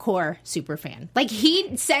hardcore super fan. Like,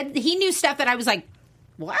 he said he knew stuff that I was like,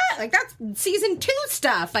 what? Like, that's season 2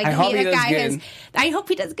 stuff. Like, I hope he does good. I hope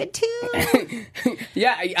he does good too.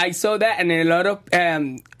 Yeah, I saw that, and a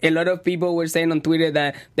lot of people were saying on Twitter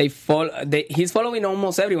that he's following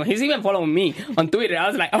almost everyone. He's even following me on Twitter. I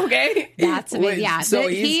was like, okay, that's amazing. Yeah, so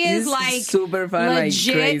he is like super fan, like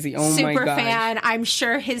crazy. Oh my super god, fan. I'm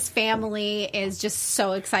sure his family is just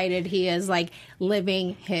so excited. He is like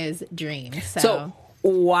living his dream. So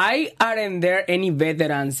why aren't there any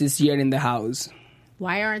veterans this year in the house?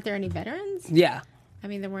 Why aren't there any veterans? Yeah. I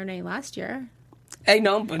mean, there weren't any last year. I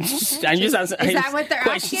know, but okay. I'm just asking. Is that what they're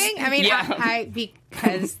asking? I mean,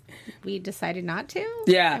 because we decided not to?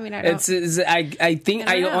 Yeah. I mean, I don't. I think,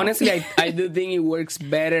 honestly, I do think it works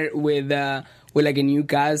better with with like a new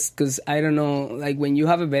cast, because I don't know, like when you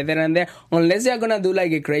have a veteran there, unless they're gonna do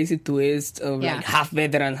like a crazy twist of like half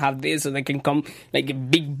veteran, half this, so they can come like a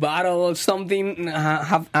big battle or something.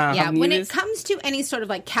 When it comes to any sort of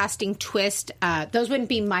like casting twist, those wouldn't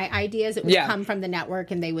be my ideas. It would come from the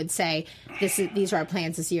network, and they would say, these are our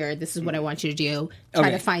plans this year. This is what I want you to do.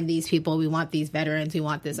 Try to find these people. We want these veterans. We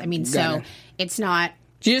want this. I mean, it's not.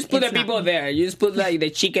 You just put the people there. You just put like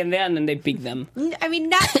the chicken there, and then they pick them. I mean,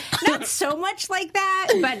 not so much like that,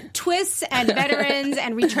 but twists and veterans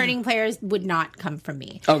and returning players would not come from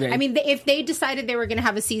me. Okay. I mean, if they decided they were going to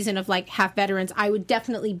have a season of like half veterans, I would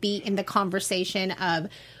definitely be in the conversation of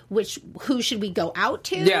who should we go out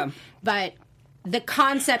to. Yeah. But the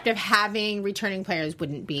concept of having returning players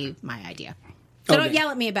wouldn't be my idea. So don't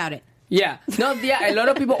yell at me about it. Yeah. No, yeah, a lot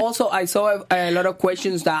of people also, I saw a lot of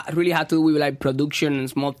questions that really had to do with like production and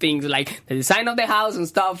small things like the design of the house and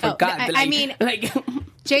stuff. I mean,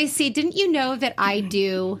 JC, didn't you know that I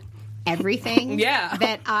do everything? Yeah.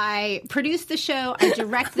 That I produce the show, I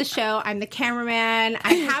direct the show, I'm the cameraman,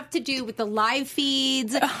 I have to do with the live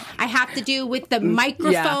feeds, I have to do with the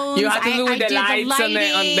microphones. Yeah. You have to do with the lights on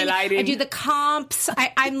the lighting. I do the comps.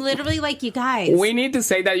 I'm literally like, you guys. We need to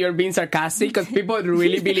say that you're being sarcastic because people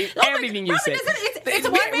really believe everything you say. It's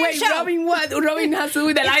a one-man show. Robin, what? Robin has to do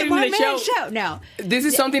with the lighting in the show. It's a one-man show. No. This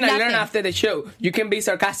is something I learned after the show. You can be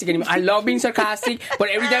sarcastic anymore. I love being sarcastic, but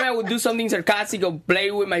every time I would do something sarcastic or play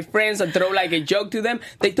with my friends and throw like a joke to them,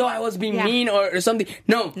 they thought I was being mean or something.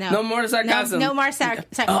 No more sarcasm. No more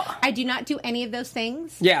sarcasm. I do not do any of those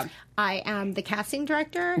things. Yeah. I am the casting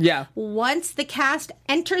director. Yeah. Once the cast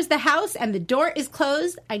enters the house and the door is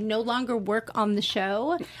closed, I no longer work on the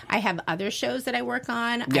show. I have other shows that I work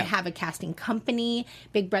on. Yeah. I have a casting company.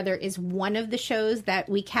 Big Brother is one of the shows that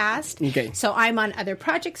we cast. Okay. So I'm on other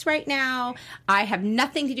projects right now. I have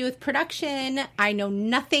nothing to do with production. I know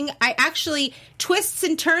nothing. I actually, twists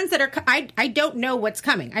and turns that are, I don't know what's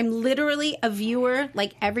coming. I'm literally a viewer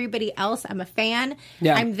like everybody else. I'm a fan.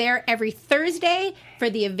 Yeah. I'm there every Thursday for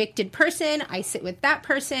the evicted person. I sit with that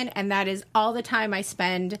person, and that is all the time I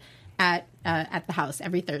spend at the house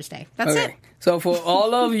every Thursday. That's it. So for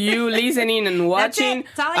all of you listening and watching,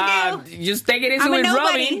 That's all I do. Just take it easy with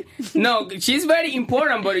Robin. No, she's very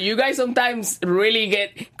important, but you guys sometimes really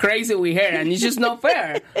get crazy with her, and it's just not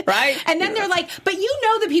fair, right? And then they're like, "But you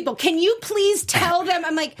know the people. Can you please tell them?"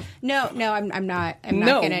 I'm like, "No, I'm not. I'm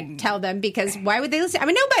not going to tell them because why would they listen? I'm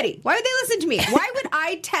a nobody. Why would they listen to me? Why would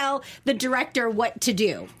I tell the director what to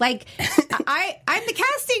do? Like, I'm the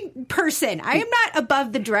casting person. I am not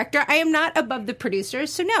above the director. I am not above the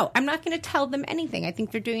producers. So no, I'm not going to tell them anything. I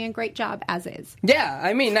think they're doing a great job as is." Yeah,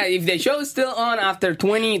 I mean, if the show is still on after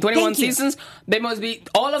 21 seasons, they must be,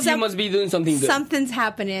 all of you must be doing something good. Something's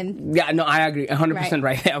happening. Yeah, no, I agree 100%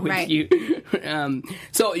 right there with you.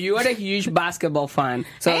 So you are a huge basketball fan.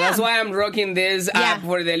 So that's why I'm rocking this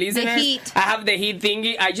for the listeners. The Heat. I have the Heat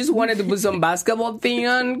thingy. I just wanted to put some basketball thing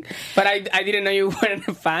on, but I didn't know you weren't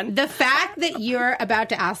a fan. The fact that you're about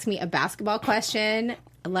to ask me a basketball question,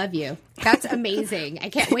 I love you. That's amazing. I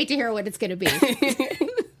can't wait to hear what it's going to be.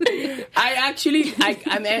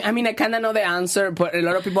 I mean, I kind of know the answer, but a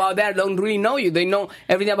lot of people out there don't really know you. They know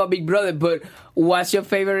everything about Big Brother, but what's your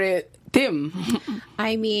favorite team?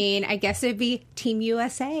 I mean, I guess it'd be Team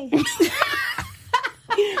USA.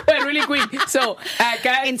 But really quick, so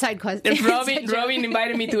inside question. Robin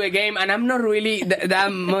invited me to a game, and I'm not really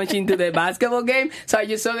that much into the basketball game, so I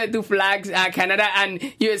just saw the two flags, Canada and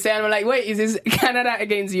USA, and I'm like, wait, is this Canada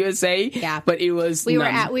against USA? Yeah, but it was we were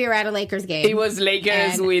at a Lakers game. It was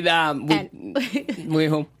Lakers with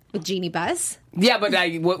whom? With Jeannie Buss. Yeah, but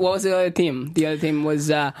like, what was the other team? The other team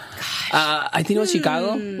was I think it was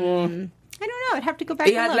Chicago. I don't know. I'd have to go back.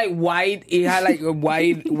 It had like white. It had like a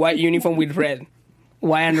white uniform with red.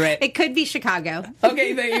 White and red. It could be Chicago.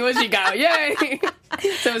 Okay, then it was Chicago. Yay!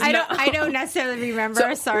 So I don't necessarily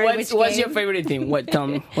remember. Sorry, what's your favorite team? Tell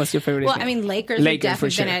me. What's your favorite team? Well, I mean, Lakers for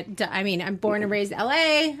sure. I'm born and raised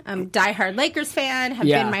LA. I'm a diehard Lakers fan. Have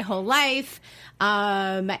been my whole life.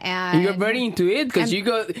 And you're very into it because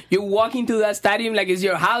you walk into that stadium like it's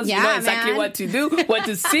your house. Yeah, you know exactly what to do, what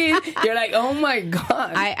to see. You're like, oh my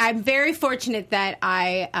god. I'm very fortunate that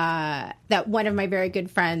that one of my very good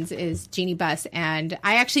friends is Jeannie Buss, and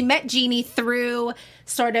I actually met Jeannie through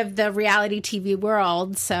sort of the reality TV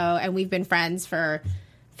world. And we've been friends for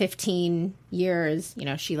 15 years. You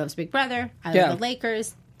know, she loves Big Brother. I love the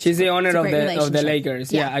Lakers. She's the owner of the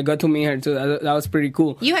Lakers. Yeah, I got to meet her too. That was pretty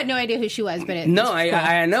cool. You had no idea who she was, but I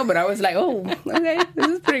know, but I was like, oh, okay, this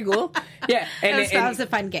is pretty cool. Yeah, that was a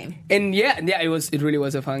fun game. And it really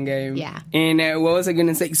was a fun game. Yeah. And what was I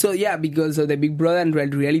gonna say? So because of the Big Brother and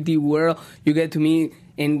reality world, you get to meet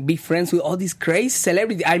and be friends with all these crazy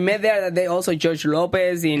celebrities. I met there that day also George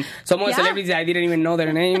Lopez and some other celebrities I didn't even know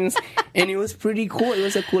their names. And it was pretty cool. It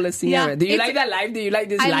was the coolest thing ever. Do you like that life? Do you like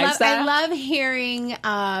this lifestyle? I love hearing,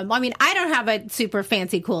 I mean, I don't have a super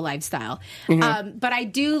fancy, cool lifestyle. But I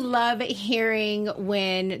do love hearing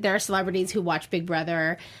when there are celebrities who watch Big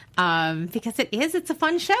Brother, because it's a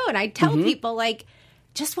fun show. And I tell people, like,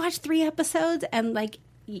 just watch 3 episodes and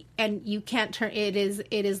you can't turn. It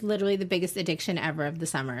is literally the biggest addiction ever of the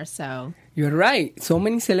summer. So you're right. So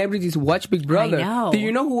many celebrities watch Big Brother. I know. Do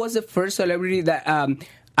you know who was the first celebrity that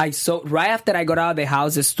I saw right after I got out of the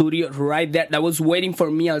house, the studio right there that was waiting for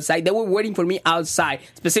me outside? They were waiting for me outside,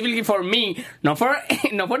 specifically for me, not for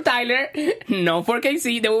Tyler, not for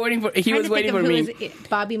Casey. They were waiting for. He was waiting for me.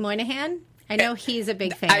 Bobby Moynihan. I know he's a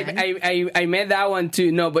big fan. I met that one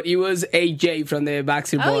too. No, but it was AJ from the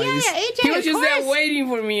Backstreet Boys. Oh yeah, AJ. He was just there waiting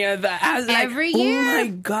for me. I was every like, year. Oh my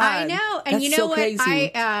god! I know, and that's you know so what?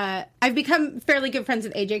 Crazy. I've become fairly good friends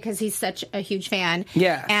with AJ because he's such a huge fan.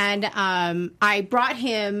 Yeah, and I brought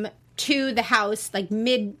him to the house like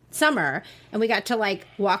midsummer, and we got to like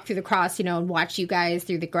walk through the cross, and watch you guys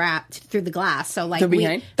through the glass. So like that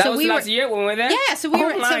was last year when we were there. Yeah, so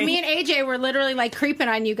so me and AJ were literally like creeping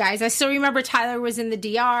on you guys. I still remember Tyler was in the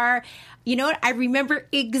DR. You know what? I remember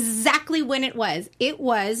exactly when it was. It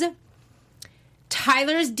was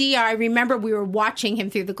Tyler's DR. I remember we were watching him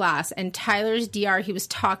through the glass, and Tyler's DR. He was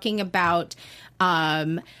talking about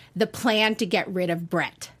the plan to get rid of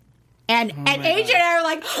Brett. And AJ and I are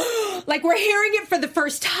like we're hearing it for the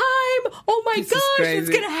first time. Oh my gosh, it's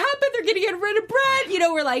going to happen. They're going to get rid of Brett.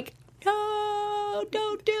 We're like, no,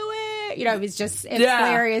 don't do it. It's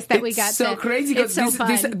hilarious that we got it's so crazy because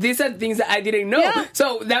these are things that I didn't know. Yeah.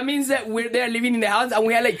 So that means that we're there living in the house and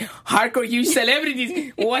we have like hardcore huge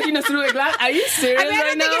celebrities watching us through the glass. Are you serious? I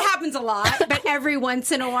don't think it happens a lot, but every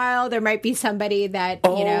once in a while there might be somebody that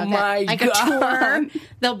like a tour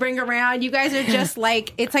they'll bring around. You guys are just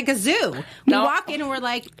like, it's like a zoo. We walk in and we're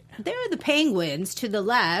like, there are the penguins to the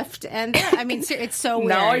left, and it's so weird.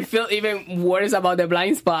 Now I feel even worse about the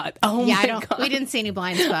blind spot. Oh my God. We didn't see any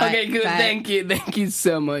blind spot. Okay, good. Thank you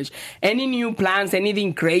so much. Any new plans?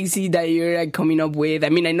 Anything crazy that you're coming up with? I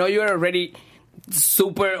mean, I know you're already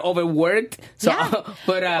super overworked. So, yeah.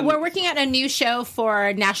 But we're working on a new show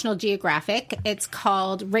for National Geographic. It's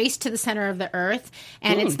called Race to the Center of the Earth,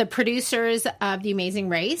 and it's the producers of The Amazing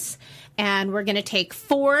Race. And we're going to take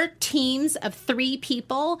 4 teams of 3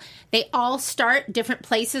 people. They all start different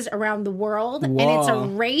places around the world. Whoa. And it's a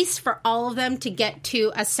race for all of them to get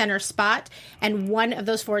to a center spot. And one of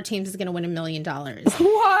those 4 teams is going to win $1 million.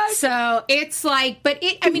 What? So it's like,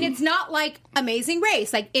 it's not like Amazing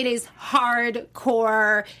Race. Like, it is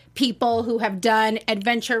hardcore people who have done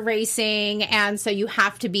adventure racing. And so you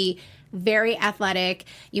have to be very athletic.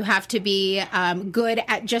 You have to be good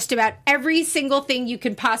at just about every single thing you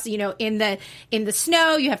can possibly, in the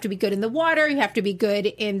snow. You have to be good in the water. You have to be good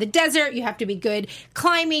in the desert. You have to be good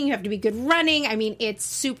climbing. You have to be good running. I mean, it's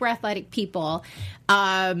super athletic people.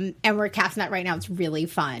 And we're casting that right now. It's really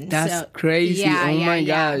fun. That's crazy. Oh my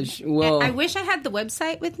gosh. Whoa. I wish I had the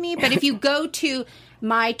website with me, but if you go to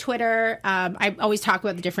my Twitter, I always talk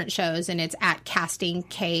about the different shows, and it's at Casting,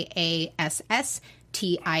 KASSTING,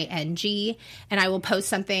 and I will post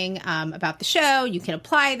something about the show. You can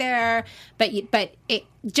apply there, but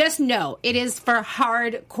just know it is for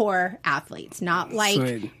hardcore athletes, not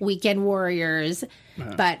like weekend warriors,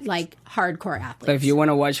 but like hardcore athletes. So if you want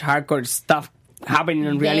to watch hardcore stuff happening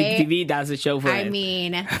on reality TV, that's a show for it. I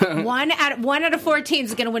mean, one out of 4 teams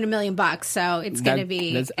is going to win $1 million, so it's going to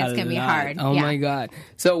be hard. Oh my God!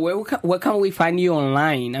 So where can we find you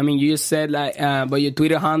online? I mean, you just said but your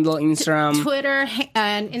Twitter handle, Instagram, Twitter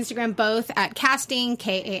and Instagram both at Casting,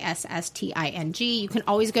 KASSTING. You can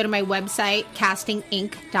always go to my website,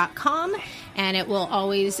 castinginc.com, and it will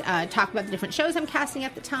always talk about the different shows I'm casting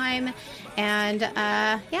at the time, and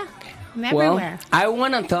I'm everywhere. Well, I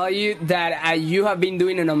want to tell you that you have been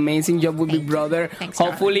doing an amazing job with Big Brother. Thanks,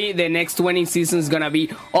 hopefully, the next 20 seasons is going to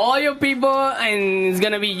be all your people, and it's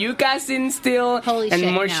going to be you casting still.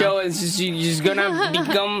 More shows. You're just going to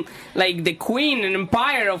become like the queen and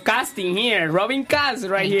empire of casting here. Robin Cass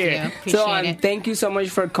right here. Thank you so much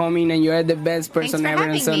for coming, and you're the best person ever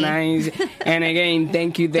and so nice. And again,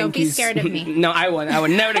 thank you. Don't be scared of me. No, I won't.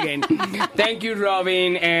 Never again. Thank you,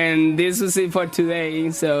 Robin. And this was it for today.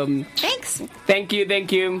 So thanks. Thank you.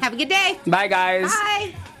 Have a good day. Bye, guys.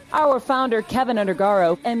 Bye. Our founder, Kevin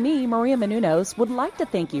Undergaro, and me, Maria Menounos, would like to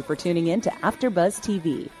thank you for tuning in to AfterBuzz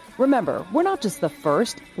TV. Remember, we're not just the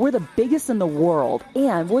first, we're the biggest in the world,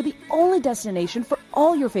 and we're the only destination for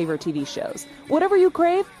all your favorite TV shows. Whatever you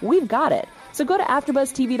crave, we've got it. So go to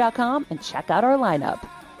AfterBuzzTV.com and check out our lineup.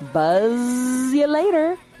 Buzz you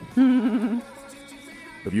later.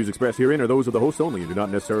 The views expressed herein are those of the host only and do not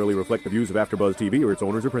necessarily reflect the views of AfterBuzz TV or its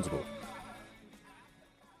owners or principals.